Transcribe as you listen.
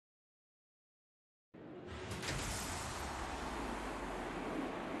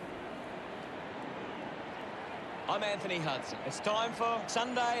I'm Anthony Hudson. It's time for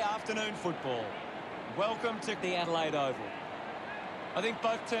Sunday afternoon football. Welcome to the Adelaide Oval. I think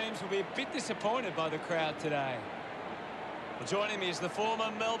both teams will be a bit disappointed by the crowd today. Well, joining me is the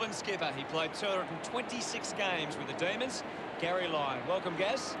former Melbourne skipper. He played 226 games with the Demons, Gary Lyon. Welcome,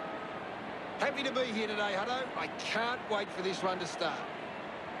 Gaz. Happy to be here today, Hutto. I can't wait for this one to start.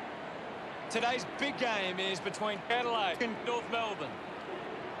 Today's big game is between Adelaide and North Melbourne.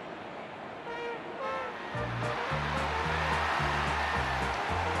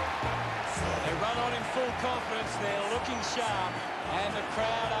 They run on in full confidence. They're looking sharp, and the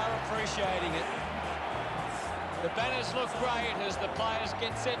crowd are appreciating it. The banners look great as the players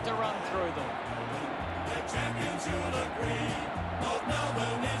get set to run through them. The champions, you'll agree. North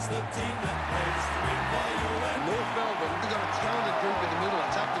Melbourne is the team that plays to win for you and North Melbourne, they've got a talented group in the middle.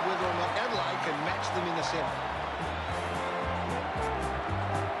 It's up to whether or not Adelaide can match them in the centre.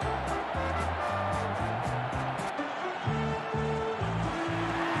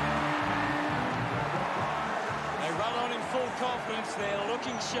 They run on in full confidence. They're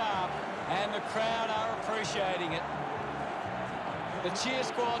looking sharp, and the crowd are appreciating it. The cheer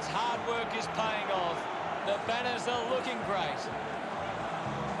squad's hard work is paying off. The banners are looking great.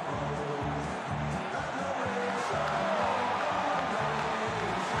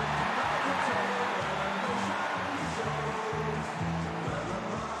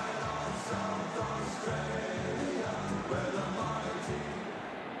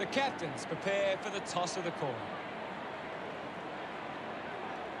 The captains prepare for the toss of the coin.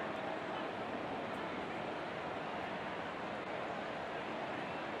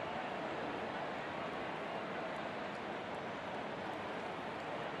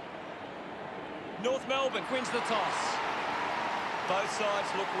 North Melbourne wins the toss. Both sides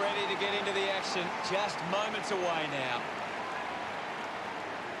look ready to get into the action. Just moments away now.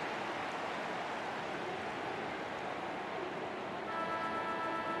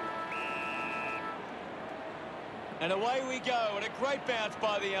 And away we go, and a great bounce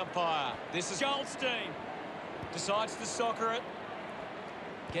by the umpire. This is Goldstein. Decides to soccer it.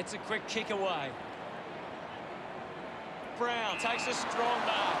 Gets a quick kick away. Brown takes a strong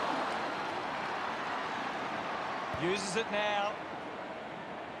mark. Uses it now.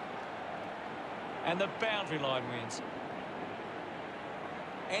 And the boundary line wins.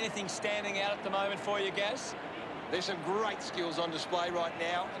 Anything standing out at the moment for you, Gaz? There's some great skills on display right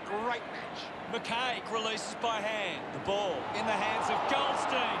now. A great match. McKay releases by hand. The ball in the hands of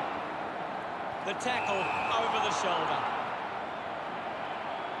Goldstein. The tackle over the shoulder.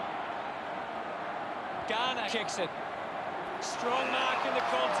 Garner kicks it. Strong mark in the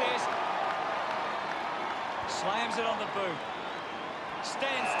contest. Slams it on the boot.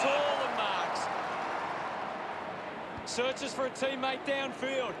 Stands tall and marks. Searches for a teammate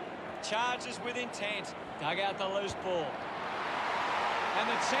downfield. Charges with intent. Dug out the loose ball. And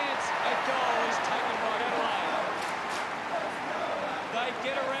the chance at goal is taken by Adelaide. They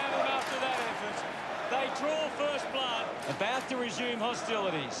get around him after that effort. They draw first blood. About to resume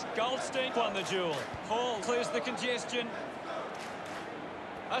hostilities. Goldstein won the duel. Hall clears the congestion.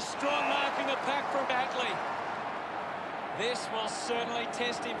 A strong mark in the pack from Batley. This will certainly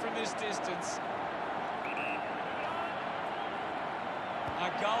test him from this distance.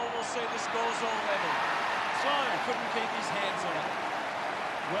 A goal will see the scores all level. Sloan couldn't keep his hands on it.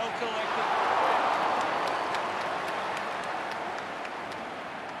 Well collected.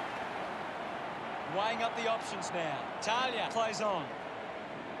 Weighing up the options now. Talia plays on.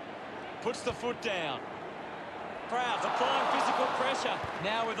 Puts the foot down. Proud applying physical pressure.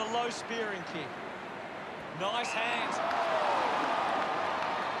 Now with a low spearing kick. Nice hands.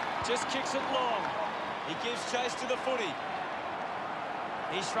 Just kicks it long. He gives chase to the footy.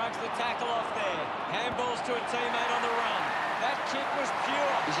 He shrugs the tackle off there. Handballs to a teammate on the run. That kick was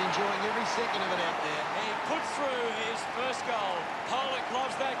pure. He's enjoying every second of it out there. He puts through his first goal. Pollock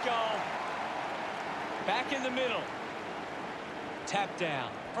loves that goal. Back in the middle. Tap down.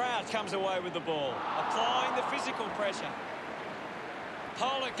 Proud comes away with the ball. Applying the physical pressure.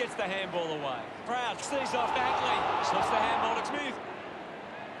 Pollock gets the handball away. Proud sees off Batley. Slips the handball to Smith.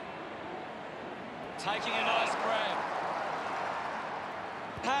 Taking a nice grab.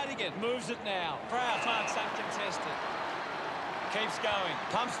 Hardigan moves it now. Proud marks uncontested. Keeps going.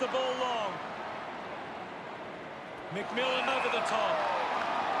 Pumps the ball long. McMillan over the top.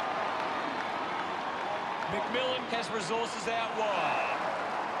 McMillan has resources out wide.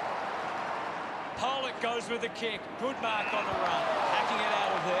 Pollock goes with the kick. Good mark on the run. Hacking it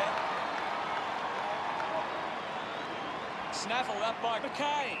out of there. Snaffled up by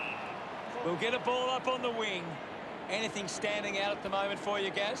McKay. We'll get a ball up on the wing. Anything standing out at the moment for you,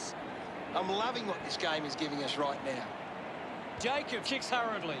 Gaz? I'm loving what this game is giving us right now. Jacob kicks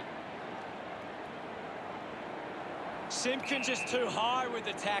hurriedly. Simpkins just too high with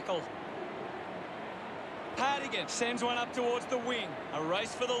the tackle. Hardigan sends one up towards the wing. A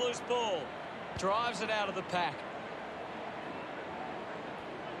race for the loose ball. Drives it out of the pack.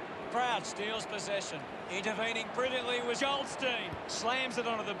 Proud steals possession. Intervening brilliantly was Goldstein. Slams it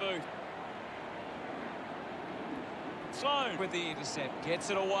onto the boot. Sloan with the intercept. Gets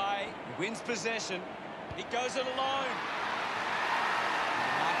it away. Wins possession. He goes it alone.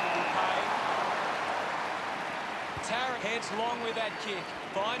 Remarkable pay. Tarrant heads long with that kick.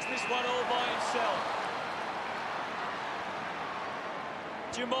 Finds this one all by himself.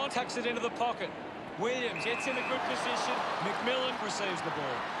 Dumont tucks it into the pocket. Williams gets in a good position. McMillan receives the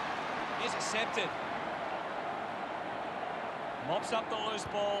ball. Intercepted. Mops up the loose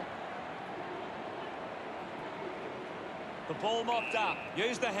ball. The ball mopped up.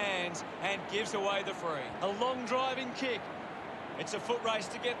 Used the hands and gives away the free. A long driving kick. It's a foot race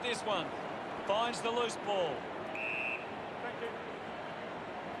to get this one. Finds the loose ball.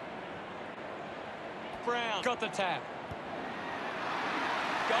 Brown got the tap.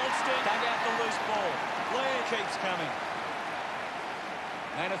 Goldstein dug out the loose ball. Blair keeps coming.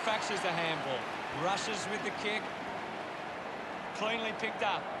 Manufactures the handball. Rushes with the kick. Cleanly picked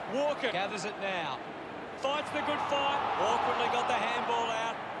up. Walker gathers it now. Fights the good fight. Awkwardly got the handball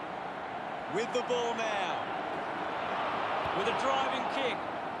out. With the ball now. With a driving kick.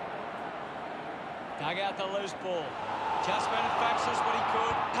 Dug out the loose ball. Just manufactures what he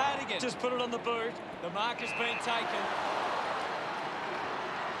could. Hardigan just put it on the boot. The mark has been taken.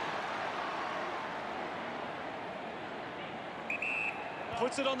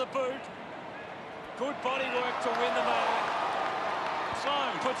 Puts it on the boot. Good body work to win the mark.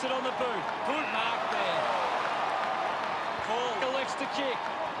 Sloan puts it on the boot. Good mark there. Paul elects to kick.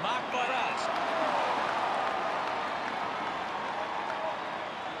 Marked by Rush.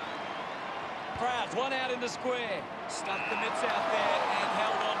 Proud, one out in the square. Stuck the mitts out there and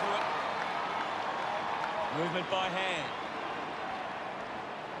held on to it. Movement by hand.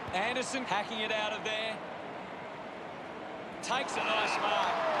 Anderson hacking it out of there. Takes a nice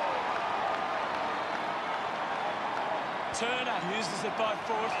mark. Turner uses it by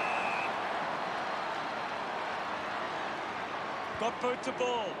foot. Got boot to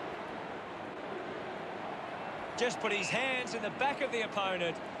ball. Just put his hands in the back of the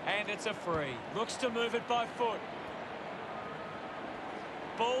opponent and it's a free. Looks to move it by foot.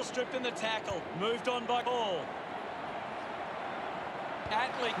 Ball stripped in the tackle. Moved on by Ball.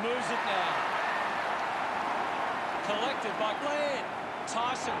 Atlee moves it now. Collected by Blair.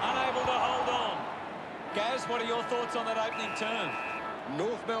 Tyson unable to hold on. Gaz, what are your thoughts on that opening turn?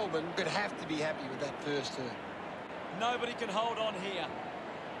 North Melbourne could have to be happy with that first turn. Nobody can hold on here.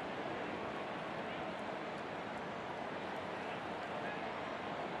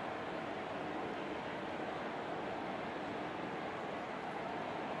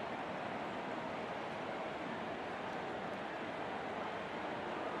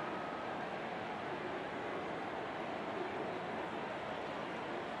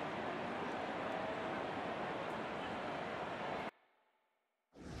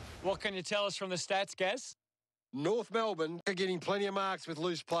 What can you tell us from the stats, Gaz? North Melbourne are getting plenty of marks with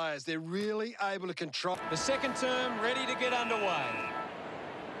loose players. They're really able to control. The second term ready to get underway.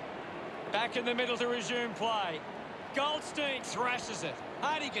 Back in the middle to resume play. Goldstein thrashes it.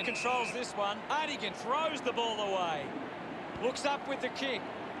 Hardigan controls this one. Hardigan throws the ball away. Looks up with the kick.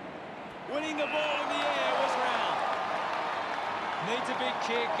 Winning the ball in the air was Round. Needs a big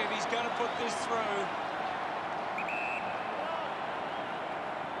kick if he's going to put this through.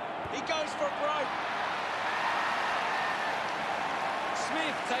 He goes for broke.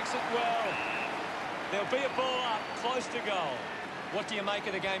 Smith takes it well. There'll be a ball up, close to goal. What do you make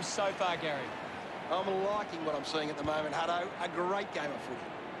of the game so far, Gary? I'm liking what I'm seeing at the moment, Hutto. A great game of footy.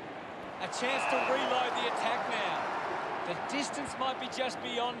 A chance to reload the attack now. The distance might be just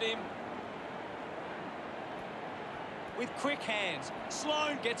beyond him. With quick hands,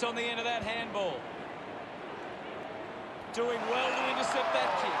 Sloan gets on the end of that handball. Doing well to intercept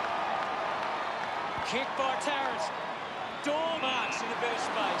that kick. Kick by Tarrant. Dawn marks in a bit of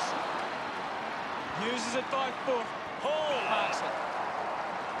space. Uses it by foot. Hall marks it.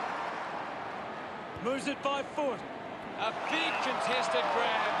 Moves it by foot. A big contested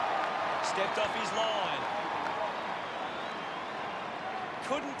grab. Stepped off his line.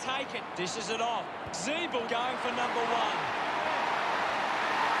 Couldn't take it. Dishes it off. Zeeble going for number one.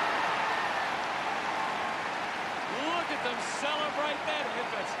 Look at them celebrate that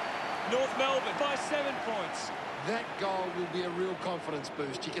effort. North Melbourne by 7 points. That goal will be a real confidence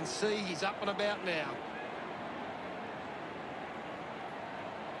boost. You can see he's up and about now.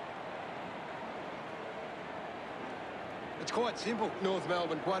 It's quite simple. North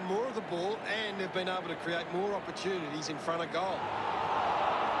Melbourne won more of the ball and they've been able to create more opportunities in front of goal.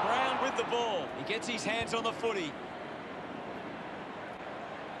 Brown with the ball. He gets his hands on the footy.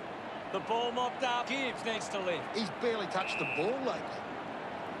 The ball mopped up. Gibbs needs to lift. He's barely touched the ball lately.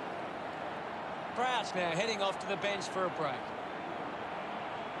 Crouch now heading off to the bench for a break.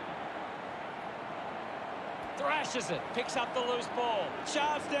 Thrashes it. Picks up the loose ball.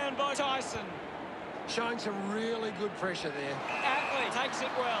 Charged down by Tyson. Showing some really good pressure there. Adelaide takes it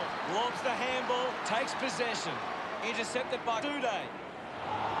well. Lobs the handball. Takes possession. Intercepted by Dude.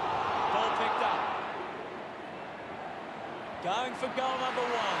 Ball picked up. Going for goal number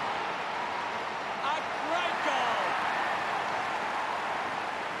 1. A great goal.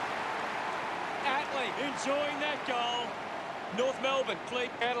 Adelaide enjoying that goal. North Melbourne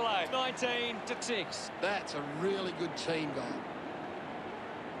lead Adelaide 19-6. That's a really good team goal.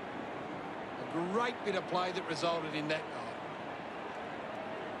 A great bit of play that resulted in that goal.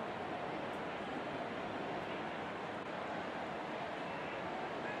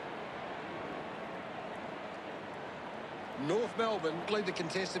 North Melbourne lead the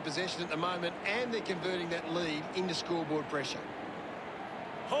contested possession at the moment and they're converting that lead into scoreboard pressure.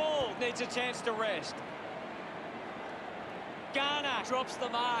 Hall needs a chance to rest. Garner drops the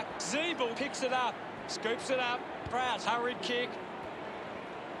mark. Zeeble picks it up. Scoops it up. Prowse, hurried kick.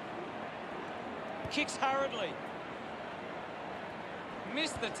 Kicks hurriedly.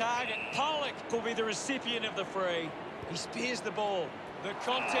 Missed the target. Pollock will be the recipient of the free. He spears the ball. The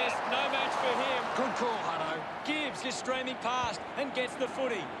contest, no match for him. Good call, Hutto. Gibbs is streaming past and gets the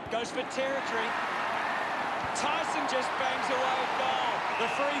footy. Goes for territory. Tyson just bangs away at goal. The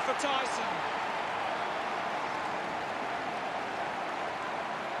free for Tyson.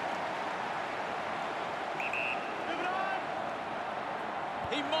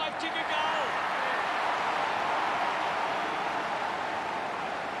 He might kick a goal.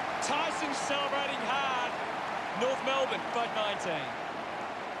 Tyson celebrating hard. North Melbourne by 19.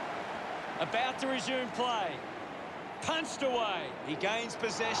 About to resume play. Punched away. He gains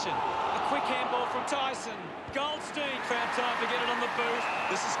possession. A quick handball from Tyson. Goldstein found time to get it on the boot.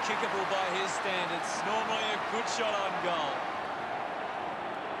 This is kickable by his standards. Normally a good shot on goal.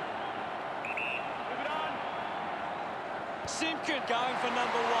 Simpkin going for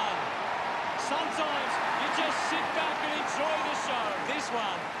number 1. Sometimes you just sit back and enjoy the show. This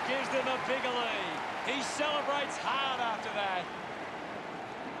one gives them a bigger lead. He celebrates hard after that.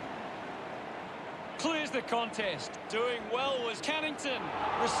 Clears the contest. Doing well was Cannington.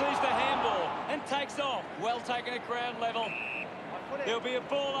 Receives the handball and takes off. Well taken at ground level. There'll be a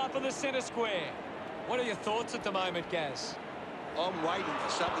ball up in the centre square. What are your thoughts at the moment, Gaz? I'm waiting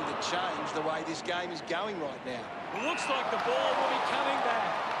for something to change the way this game is going right now. Looks like the ball will be coming back.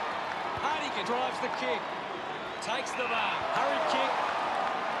 Hardigan drives the kick. Takes the mark. Hurried kick.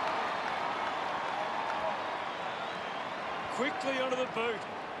 Quickly onto the boot.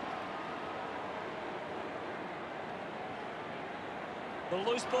 The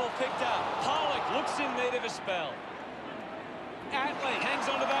loose ball picked up. Pollock looks in need of a spell. Adelaide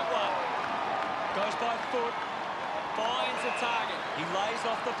hangs onto that one. Goes by foot. Finds a target. He lays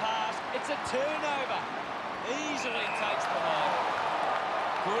off the pass. It's a turnover. Easily takes the mark.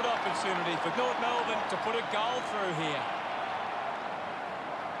 Good opportunity for North Melbourne to put a goal through here.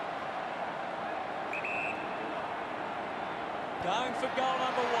 Going for goal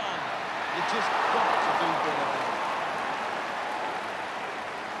number 1. You just got to do better.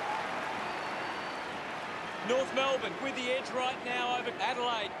 North Melbourne with the edge right now over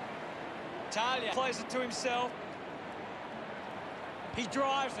Adelaide. Talia plays it to himself. He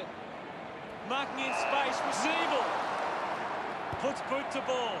drives it. Marking in space for Zeeble. Puts boot to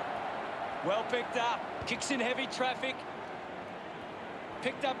ball. Well picked up. Kicks in heavy traffic.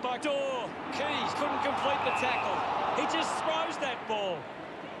 Picked up by Dorr. Keys couldn't complete the tackle. He just throws that ball.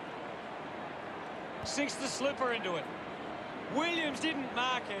 Sinks the slipper into it. Williams didn't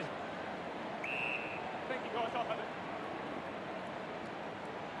mark it.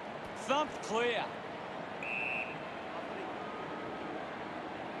 Thumped clear.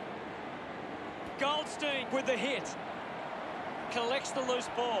 Goldstein with the hit. Collects the loose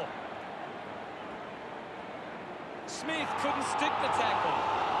ball. Smith couldn't stick the tackle.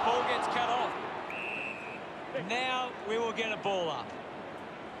 Ball gets cut off. Now we will get a ball up.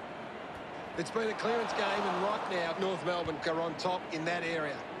 It's been a clearance game and right now North Melbourne are on top in that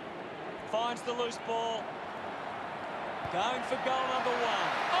area. Finds the loose ball. Going for goal number 1.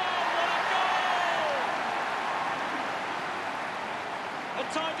 Oh, what a goal!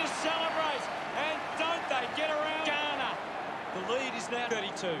 time to celebrate. And don't they get around Garner. The lead is now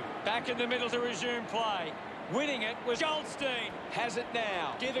 32. Back in the middle to resume play. Winning it was Goldstein. Has it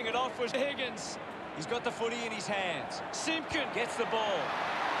now. Giving it off was Higgins. He's got the footy in his hands. Simpkin gets the ball.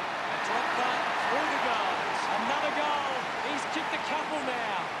 A drop punt through the goals. Another goal. He's kicked a couple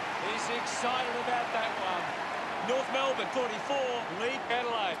now. He's excited about that one. North Melbourne 44, lead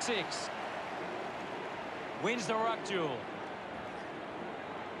Adelaide 6. Wins the ruck duel.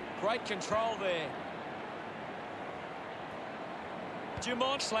 Great control there.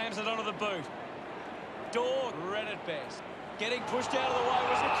 Dumont slams it onto the boot. Dorr read it best. Getting pushed out of the way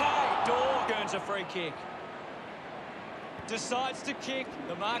was McKay. Dorr earns a free kick. Decides to kick.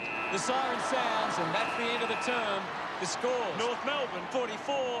 The mark, the siren sounds, and that's the end of the term. The score, North Melbourne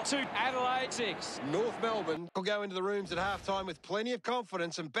 44 to Adelaide 6. North Melbourne will go into the rooms at half-time with plenty of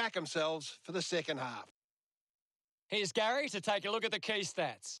confidence and back themselves for the second half. Here's Gary to take a look at the key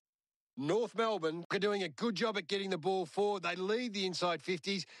stats. North Melbourne are doing a good job at getting the ball forward. They lead the inside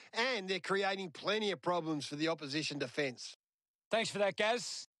 50s and they're creating plenty of problems for the opposition defence. Thanks for that,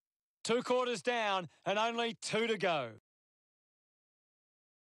 Gaz. 2 quarters down and only 2 to go.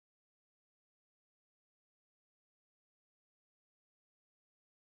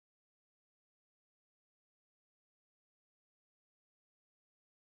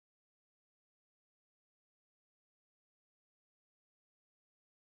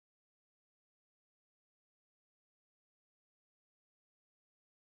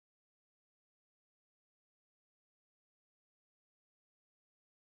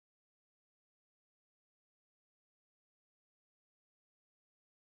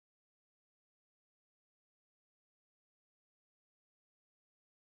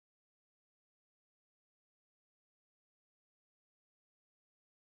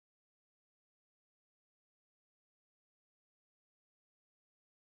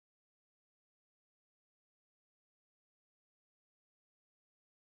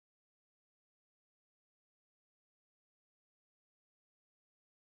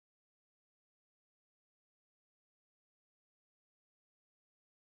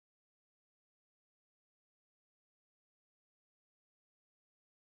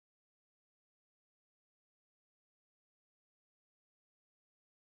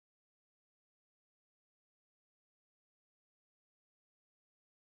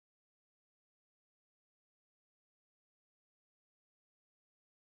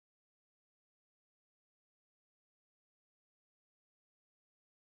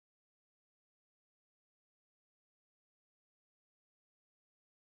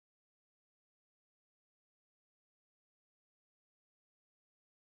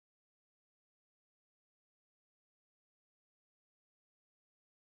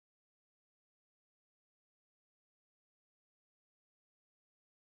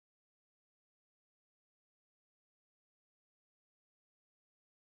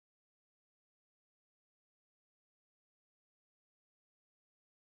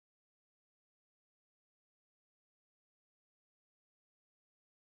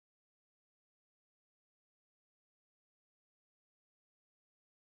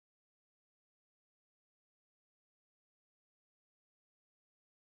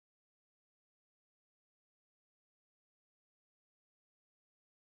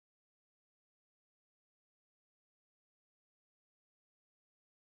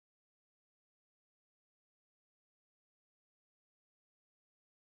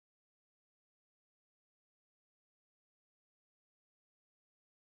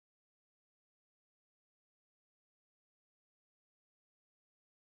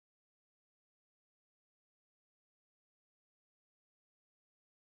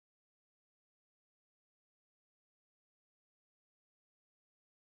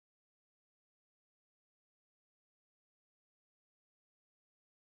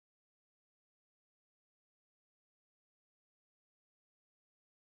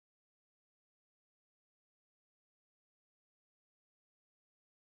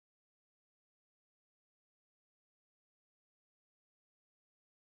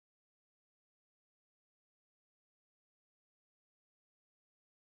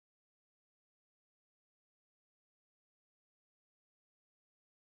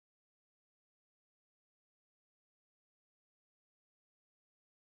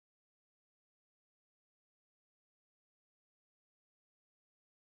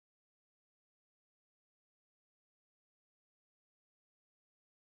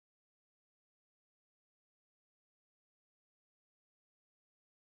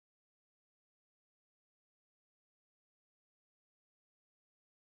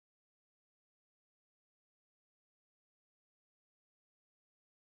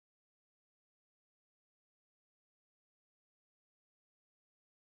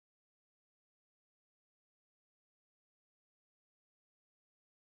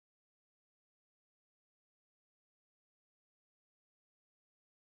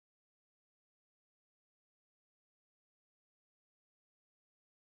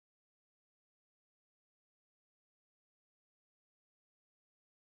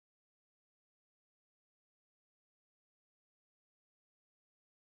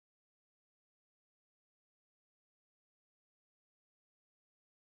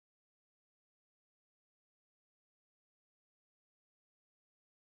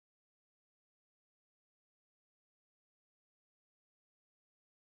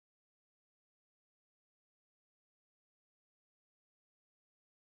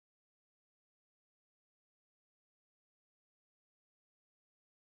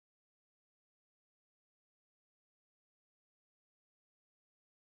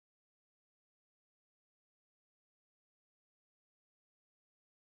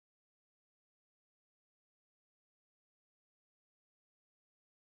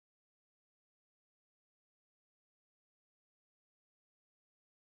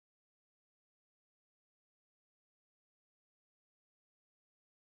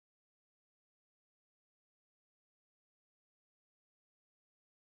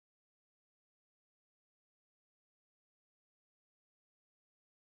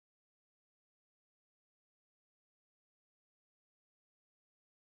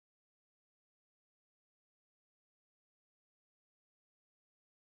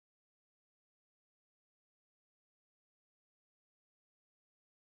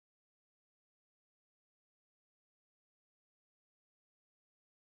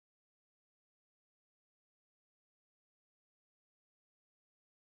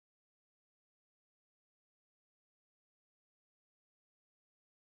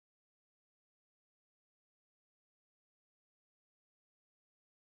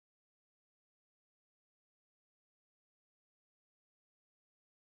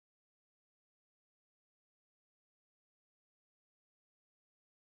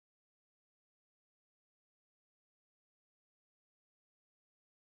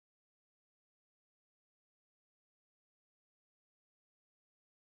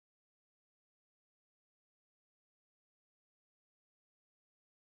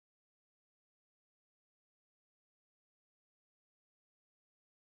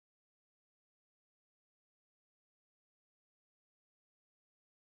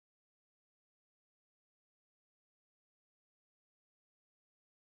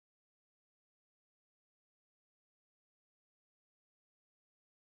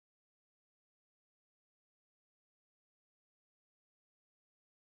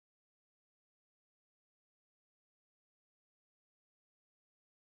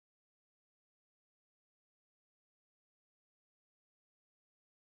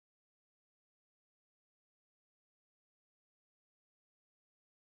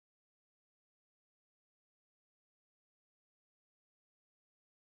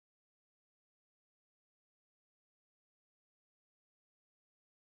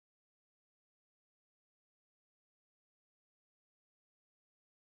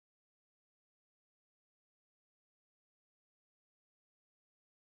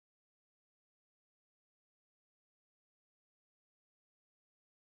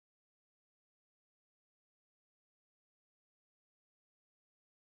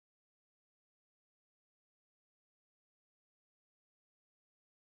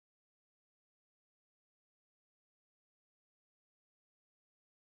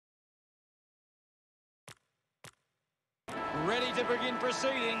 Ready to begin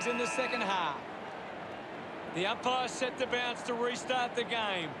proceedings in the second half. The umpire set the bounce to restart the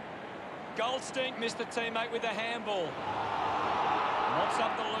game. Goldstein missed the teammate with a handball. Mops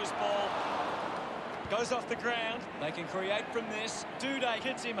up the loose ball. Goes off the ground. They can create from this. Duday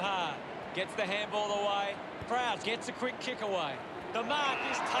hits him hard. Gets the handball away. Proud gets a quick kick away. The mark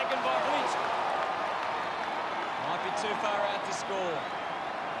is taken by Lynch. Might be too far out to score.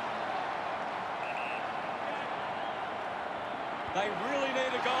 They really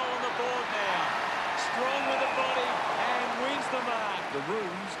need a goal on the board now. Strong with the body and wins the mark. The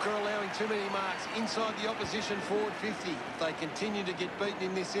Roos are allowing too many marks inside the opposition forward 50. If they continue to get beaten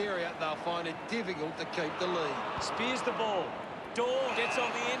in this area, they'll find it difficult to keep the lead. Spears the ball. Daw gets on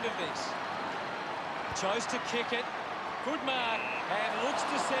the end of this. Chose to kick it. Good mark and looks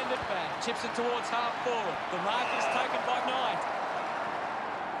to send it back. Chips it towards half forward. The mark is taken by Knight.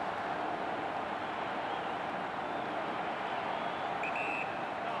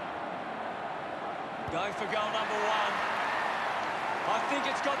 Going for goal number one. I think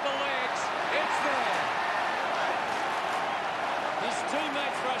it's got the legs. It's there. His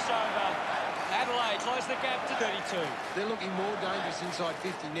teammates rush over. Adelaide close the gap to 32. They're looking more dangerous inside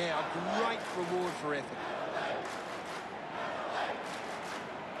 50 now. Great reward for effort.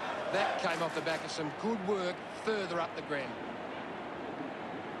 That came off the back of some good work further up the ground.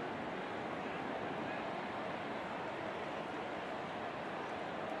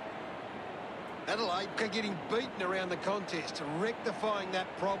 Adelaide are getting beaten around the contest. Rectifying that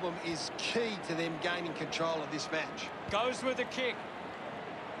problem is key to them gaining control of this match. Goes with the kick.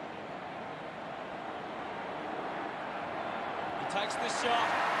 He takes the shot.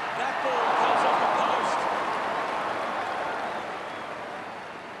 That ball comes off the post.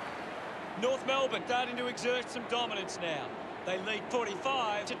 North Melbourne starting to exert some dominance now. They lead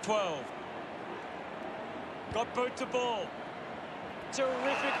 45-12. Got boot to ball.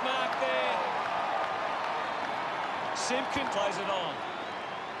 Terrific mark there. Simpkin plays it on.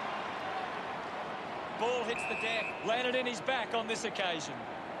 Ball hits the deck. Landed in his back on this occasion.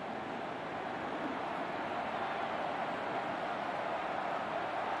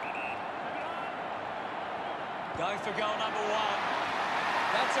 Going for goal number one.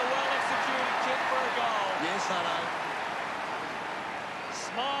 That's a well-executed kick for a goal. Yes, I know.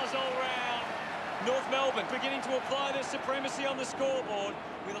 Smiles all round. North Melbourne beginning to apply their supremacy on the scoreboard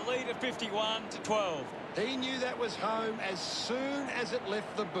with a lead of 51-12. He knew that was home as soon as it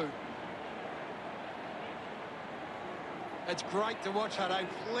left the boot. It's great to watch, Hutto.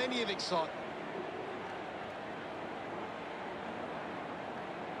 Plenty of excitement.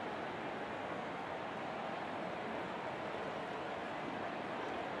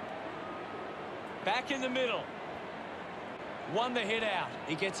 Back in the middle. Won the hit out.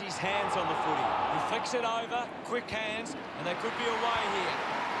 He gets his hands on the footy. He flicks it over. Quick hands. And they could be away here.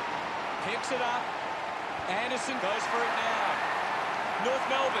 Picks it up. Anderson goes for it now. North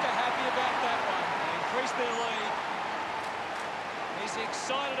Melbourne are happy about that one. They increase their lead. He's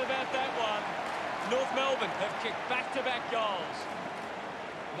excited about that one. North Melbourne have kicked back-to-back goals.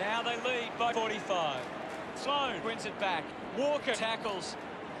 Now they lead by 45. Sloan wins it back. Walker tackles.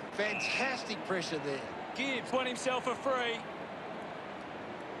 Fantastic pressure there. Gibbs won himself a free.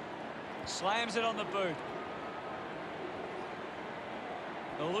 Slams it on the boot.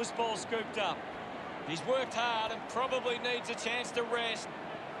 The loose ball scooped up. He's worked hard and probably needs a chance to rest.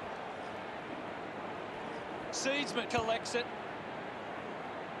 Seedsman collects it.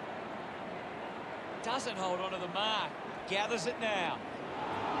 Doesn't hold on to the mark. Gathers it now.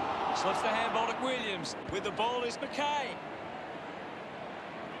 Slips the handball to Williams. With the ball is McKay.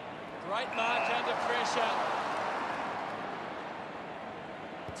 Great mark under pressure.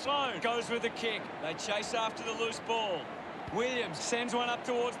 Sloan goes with the kick. They chase after the loose ball. Williams sends one up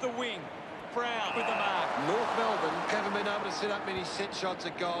towards the wing. Brown with the mark. North Melbourne haven't been able to set up many set shots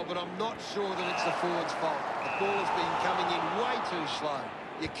at goal, but I'm not sure that it's the forward's fault. The ball has been coming in way too slow.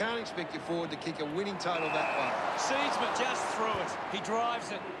 You can't expect your forward to kick a winning total that way. Seedsman just threw it. He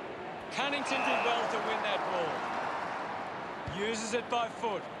drives it. Cunnington did well to win that ball. Uses it by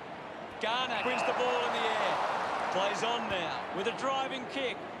foot. Garner wins the ball in the air. Plays on now with a driving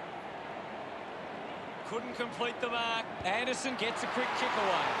kick. Couldn't complete the mark. Anderson gets a quick kick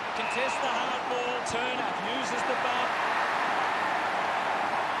away. Contests the hard ball. Turner uses the bump.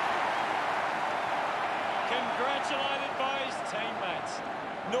 Congratulated by his teammates.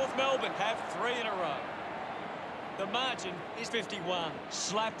 North Melbourne have 3 in a row. The margin is 51.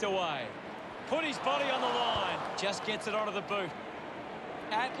 Slapped away. Put his body on the line. Just gets it onto the boot.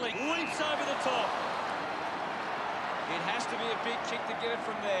 Atlee leaps over the top. It has to be a big kick to get it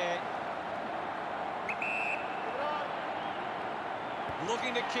from there.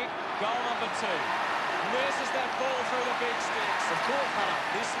 Looking to kick goal number 2. Nurses that ball through the big sticks. Of course, Hunter.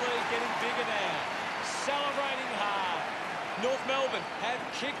 This lead getting bigger now. Celebrating hard. North Melbourne have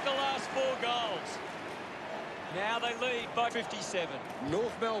kicked the last 4 goals. Now they lead by 57.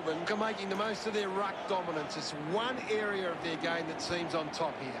 North Melbourne are making the most of their ruck dominance. It's one area of their game that seems on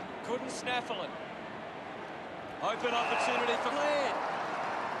top here. Couldn't snaffle it. Open opportunity for Laird.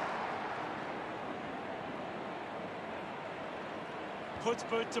 Puts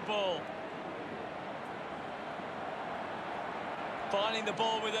boot to ball. Finding the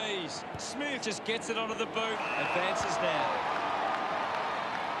ball with ease. Smith just gets it onto the boot. Advances now.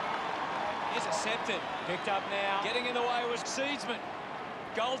 Intercepted. Picked up now. Getting in the way was Seedsman.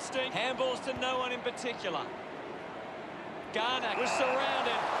 Goldstein. Handballs to no one in particular. Garner was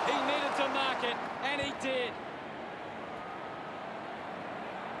surrounded. He needed to mark it, and he did.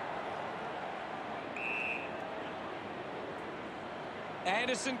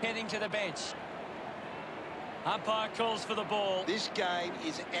 Anderson heading to the bench. Umpire calls for the ball. This game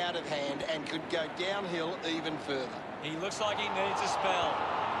is out of hand and could go downhill even further. He looks like he needs a spell.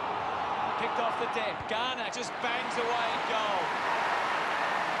 Picked off the deck. Garner just bangs away at goal.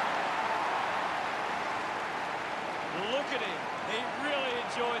 Look at him. He really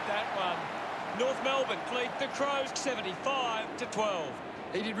enjoyed that one. North Melbourne lead the Crows 75-12.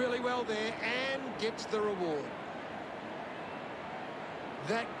 He did really well there and gets the reward.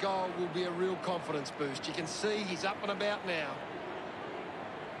 That goal will be a real confidence boost. You can see he's up and about now.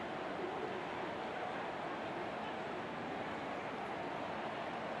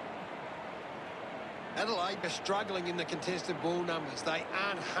 Adelaide are struggling in the contested ball numbers. They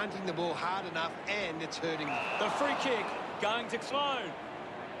aren't hunting the ball hard enough, and it's hurting them. The free kick going to Sloan.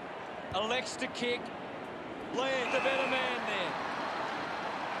 Elects to kick. Laird, the better man there.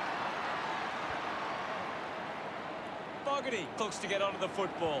 Fogarty looks to get onto the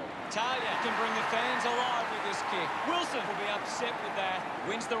football. Talia can bring the fans alive with this kick. Wilson will be upset with that.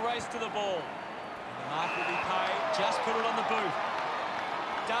 Wins the race to the ball. And the mark will be paid. Just put it on the boot.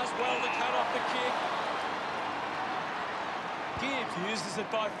 Does well to cut off the kick. Gibbs uses it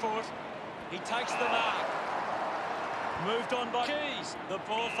by foot. He takes the mark. Moved on by Keys. The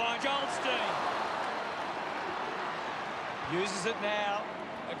ball finds Goldstein. Uses it now.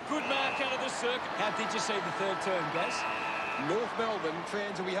 A good mark out of the circuit. How did you see the third term, Gas? North Melbourne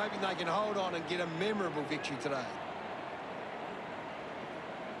fans will be hoping they can hold on and get a memorable victory today.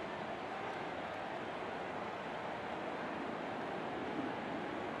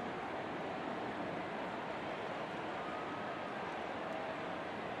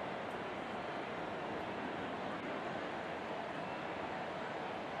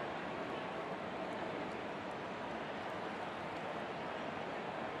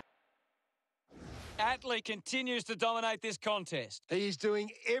 Adelaide continues to dominate this contest. He is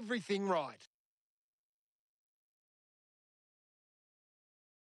doing everything right.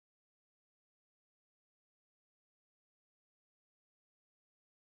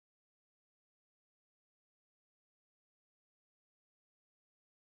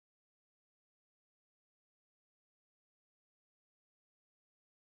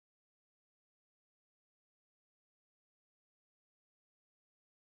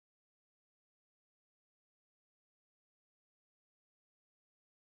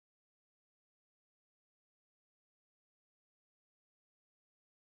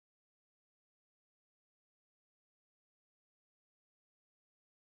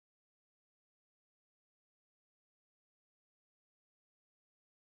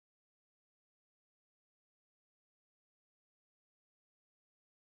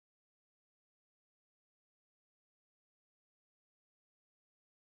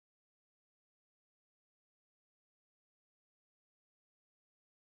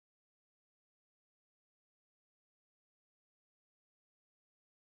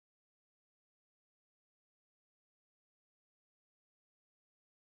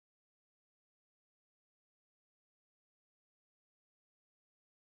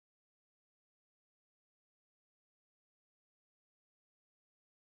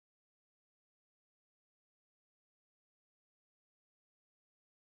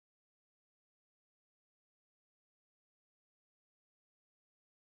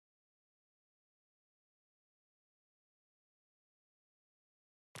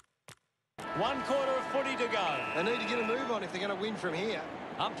 One quarter of footy to go. They need to get a move on if they're going to win from here.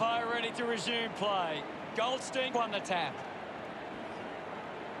 Umpire ready to resume play. Goldstein won the tap.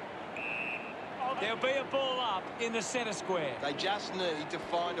 There'll be a ball up in the centre square. They just need to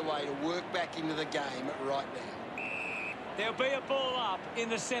find a way to work back into the game right now. There'll be a ball up in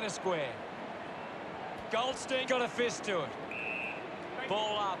the centre square. Goldstein got a fist to it.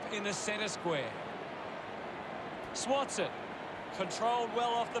 Ball up in the centre square. Swats it. Controlled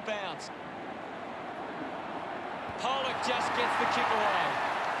well off the bounce. Pollock just gets the kick away.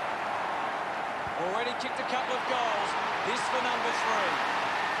 Already kicked a couple of goals. This for number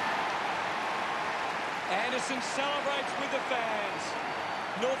 3. Anderson celebrates with the fans.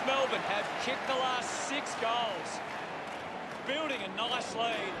 North Melbourne have kicked the last 6 goals. Building a nice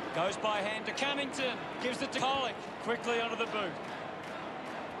lead. Goes by hand to Cunnington. Gives it to Pollock. Quickly onto the boot.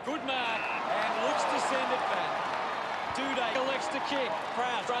 Good mark. And looks to send it back. Duday elects to kick.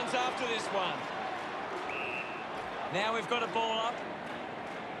 Proud runs after this one. Now we've got a ball up.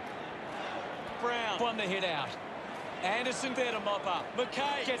 Brown won the hit out. Anderson there to mop up.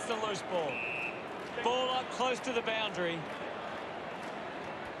 McKay gets the loose ball. Ball up close to the boundary.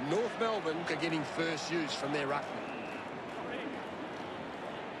 North Melbourne are getting first use from their ruckman.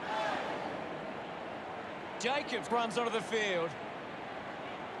 Jacobs runs onto the field.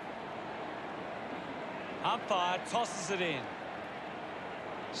 Umpire tosses it in.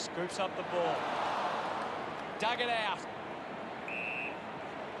 Scoops up the ball. Dug it out.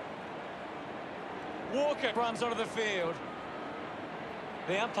 Walker runs onto the field.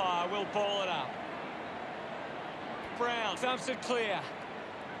 The umpire will ball it up. Brown thumps it clear.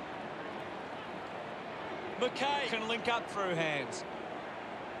 McKay can link up through hands.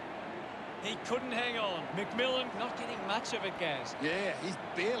 He couldn't hang on. McMillan not getting much of it, Gaz. Yeah, he's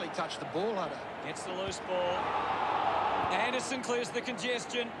barely touched the ball, Hunter. Gets the loose ball. Anderson clears the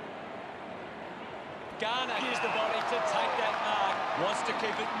congestion. Garner used the body to take that mark. Wants to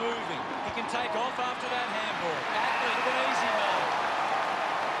keep it moving. He can take off after that handball. Adelaide with an easy mark.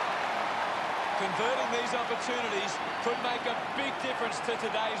 Converting these opportunities could make a big difference to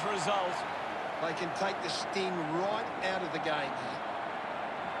today's result. They can take the sting right out of the game here.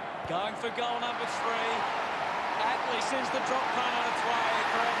 Going for goal number 3. Adelaide sends the drop punt on its way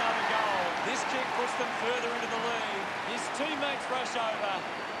for another goal. This kick puts them further into the lead. His teammates rush over.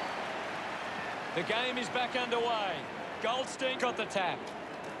 The game is back underway. Goldstein got the tap.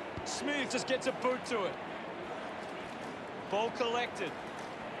 Smith just gets a boot to it. Ball collected.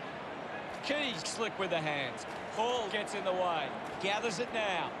 Keys slick with the hands. Hall gets in the way. Gathers it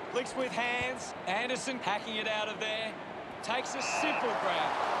now. Licks with hands. Anderson hacking it out of there. Takes a simple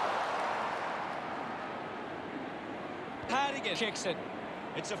grab. Hardigan kicks it.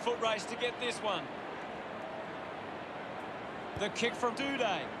 It's a foot race to get this one. The kick from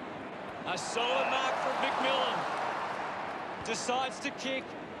Duday. A solid mark from McMillan. Decides to kick.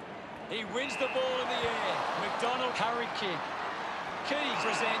 He wins the ball in the air. McDonald hurry kick. Keys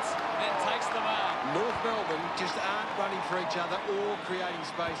presents and takes the mark. North Melbourne just aren't running for each other or creating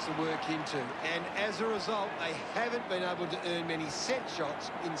space to work into. And as a result, they haven't been able to earn many set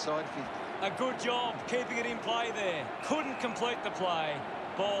shots inside 50. A good job keeping it in play there. Couldn't complete the play.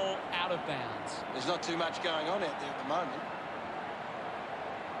 Ball out of bounds. There's not too much going on out there at the moment.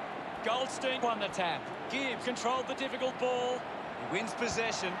 Goldstein won the tap. Gibbs controlled the difficult ball. He wins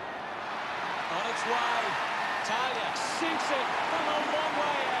possession. On its way. Taylor sinks it from a long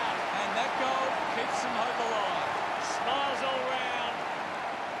way out. And that goal keeps some hope alive. Smiles all round.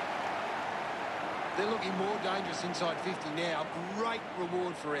 They're looking more dangerous inside 50 now. Great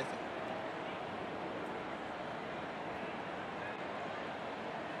reward for effort.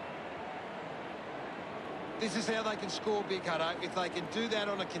 This is how they can score big, Hutto. If they can do that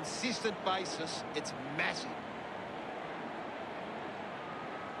on a consistent basis, it's massive.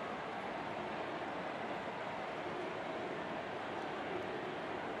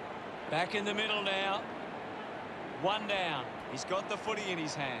 Back in the middle now. One down. He's got the footy in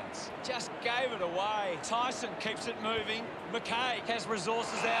his hands. Just gave it away. Tyson keeps it moving. McKay has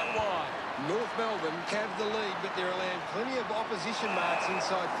resources out wide. North Melbourne have the lead, but they're allowing plenty of opposition marks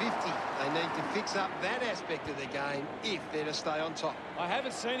inside 50. They need to fix up that aspect of their game if they're to stay on top. I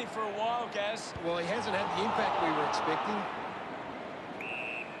haven't seen him for a while, Gaz. Well, he hasn't had the impact we were expecting.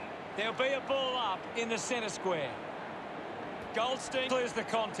 There'll be a ball up in the centre square. Goldstein clears the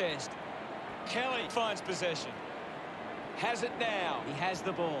contest. Kelly finds possession. Has it now. He has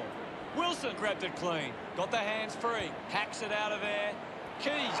the ball. Wilson grabbed it clean. Got the hands free. Hacks it out of there.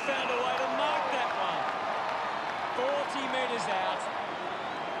 Keys found a way to mark that one. 40 metres out.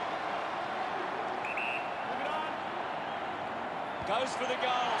 Goes for the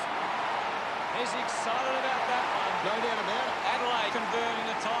goals. He's excited about that one. No doubt about it. Adelaide converting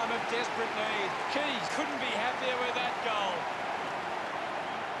the time of desperate need. Keys couldn't be happier with that goal.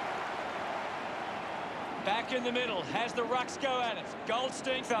 Back in the middle, has the rucks go at it.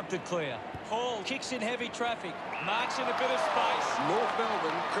 Goldstein thumped it clear. Hall kicks in heavy traffic, marks in a bit of space. North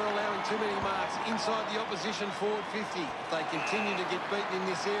Melbourne are allowing too many marks inside the opposition forward 50. If they continue to get beaten in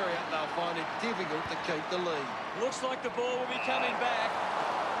this area, they'll find it difficult to keep the lead. Looks like the ball will be coming back.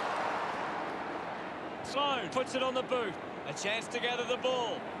 Sloan puts it on the boot. A chance to gather the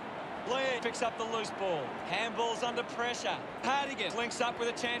ball. Blair picks up the loose ball. Handball's under pressure. Hardigan links up with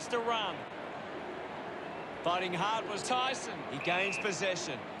a chance to run. Fighting hard was Tyson. He gains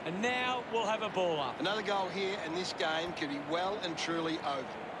possession. And now we'll have a ball up. Another goal here, and this game could be well and truly over.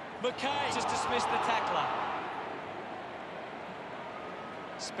 McKay just dismissed the tackler.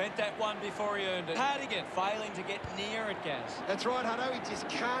 Spent that one before he earned it. Hardigan failing to get near it, Gaz. That's right, Hutto. He just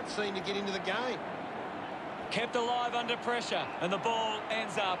can't seem to get into the game. Kept alive under pressure, and the ball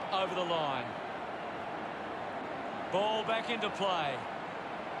ends up over the line. Ball back into play.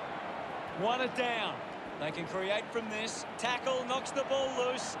 Won it down. They can create from this. Tackle, knocks the ball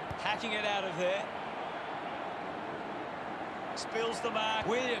loose. Hacking it out of there. Spills the mark.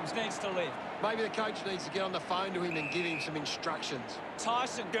 Williams needs to lift. Maybe the coach needs to get on the phone to him and give him some instructions.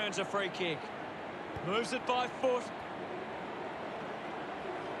 Tyson earns a free kick. Moves it by foot.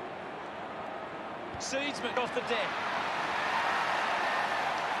 Seedsman off the deck.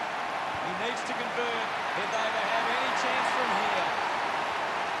 He needs to convert if they ever have any chance from here.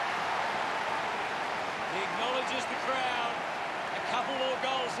 He acknowledges the crowd. A couple more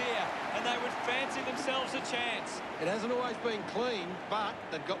goals here, and they would fancy themselves a chance. It hasn't always been clean, but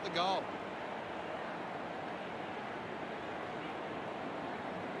they've got the goal.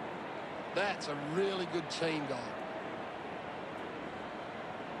 That's a really good team goal.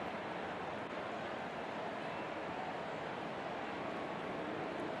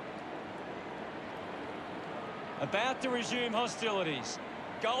 About to resume hostilities.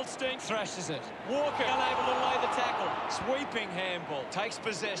 Goldstein thrashes it. Walker unable to lay the tackle. Sweeping handball. Takes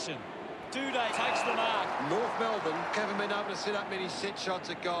possession. Duday takes the mark. North Melbourne haven't been able to set up many set shots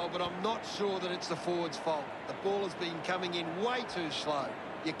at goal, but I'm not sure that it's the forward's fault. The ball has been coming in way too slow.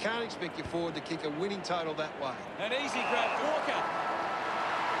 You can't expect your forward to kick a winning total that way. An easy grab for Walker.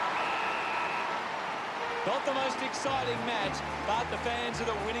 Not the most exciting match, but the fans of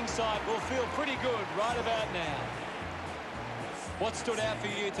the winning side will feel pretty good right about now. What stood out for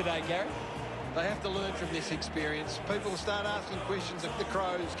you today, Gary? They have to learn from this experience. People will start asking questions of the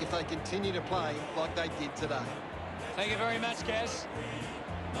Crows if they continue to play like they did today. Thank you very much, Gaz.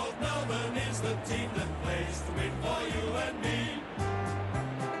 North Melbourne is the team that plays to win for you and me.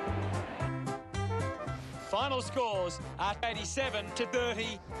 Final scores are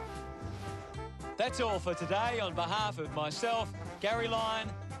 87-30. That's all for today. On behalf of myself, Gary Lyon,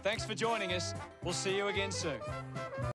 thanks for joining us. We'll see you again soon.